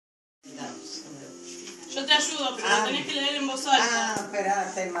Yo te ayudo, pero lo tenés que leer en voz alta. Ah,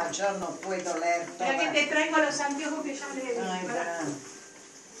 espérate, ma, yo no puedo leer toda. Mira que te traigo los anteojos que ya leí. Ay,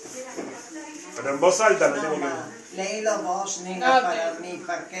 Pero en voz alta no no, tiene ma, léelo vos, Nina, Ah, ok. para mí,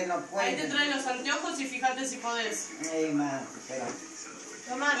 porque no puedo. Ahí te trae los anteojos y fíjate si podés. Ay, ma, espera.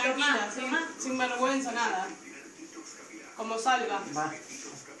 Tomá, Tranquila, tomá. sin vergüenza, nada. Como salga. Va.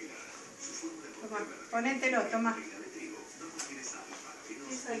 Tomá, ponételo, tomá.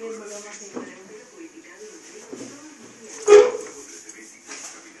 Esa es lo más importante.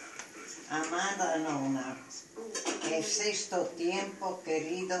 Amada nona, es esto tiempo,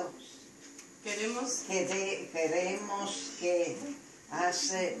 queridos, Queremos queremos que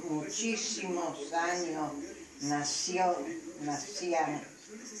hace muchísimos años nacían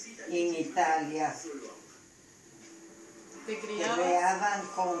en Italia, te que criabas. creaban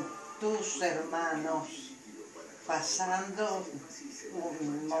con tus hermanos, pasando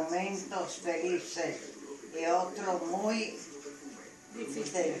momentos felices y otros muy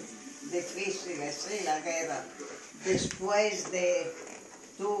difíciles, sí, la guerra. Después de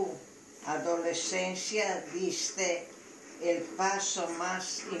tu adolescencia diste el paso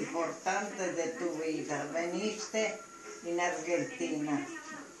más importante de tu vida. Veniste en Argentina,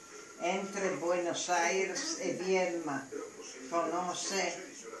 entre Buenos Aires y Viedma.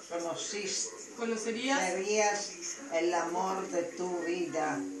 Conocerías el amor de tu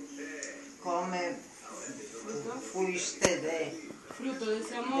vida, como fuiste Fruto de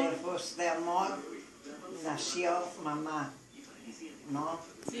ese amor. después de amor nació mamá, ¿no?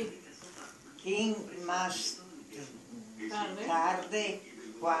 Sí, ¿Quién más tarde. tarde,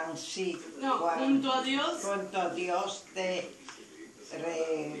 No, junto a Dios te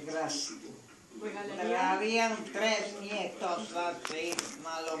regalaría. regalarían 3 nietos así,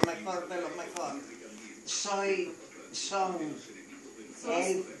 a lo mejor de lo mejor. Son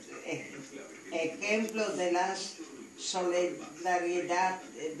el ejemplo de la solidaridad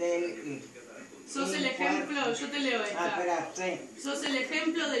del... Sos el ejemplo, yo te leo esta. Espérate. Sos el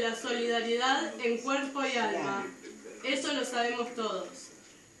ejemplo de la solidaridad en cuerpo y alma. Eso lo sabemos todos.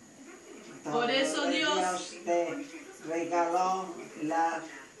 Por eso Dios te regaló la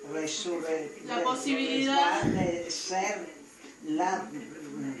posibilidad de ser la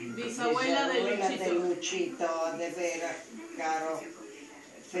bisabuela de Luchito. De veras, caro.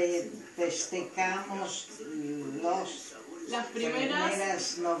 Festejamos las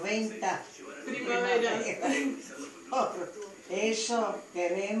primeras 90 primaveras. Por eso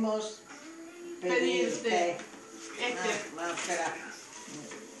queremos pedirte. Espera.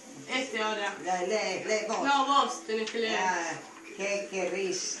 Este ahora. Lee vos. No, vos tenés que leer. ¿Qué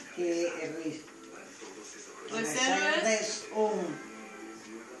querís que Reserves un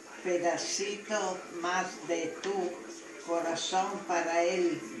pedacito más de tu corazón para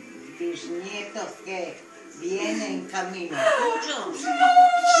el bisnieto que viene en camino?